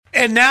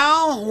And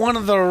now, one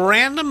of the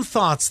random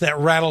thoughts that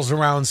rattles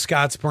around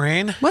Scott's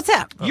brain. What's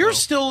that? You're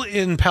still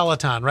in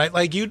Peloton, right?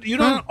 Like you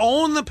don't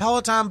own the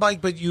Peloton bike,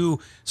 but you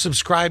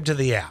subscribe to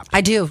the app. I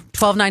do.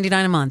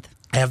 $12.99 a month.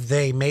 Have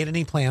they made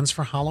any plans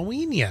for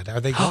Halloween yet? Are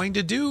they going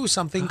to do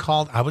something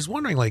called, I was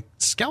wondering, like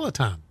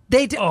Skeleton?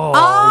 They do. Oh,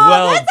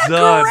 well that's a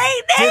done.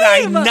 great Did I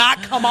name.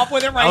 not come up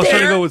with it right I was there?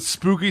 trying to go with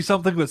spooky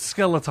something, but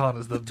skeleton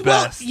is the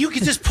Well, best. you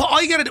can just put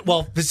all you got to do.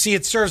 Well, see,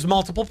 it serves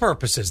multiple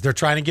purposes. They're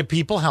trying to get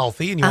people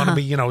healthy, and you want to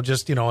be,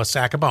 just a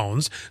sack of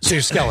bones, so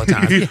you're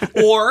skeleton.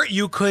 Or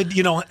you could,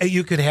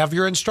 you could have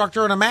your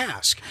instructor in a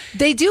mask.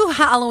 They do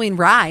Halloween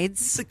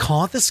rides.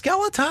 Call it the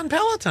Skeleton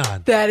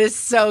Peloton. That is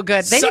so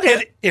good. They need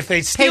to if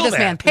they steal this that,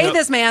 man. Pay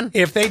this man.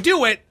 If they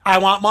do it, I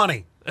want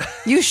money.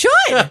 You should.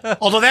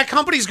 Although that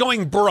company's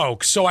going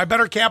broke, so I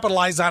better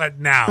capitalize on it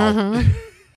now.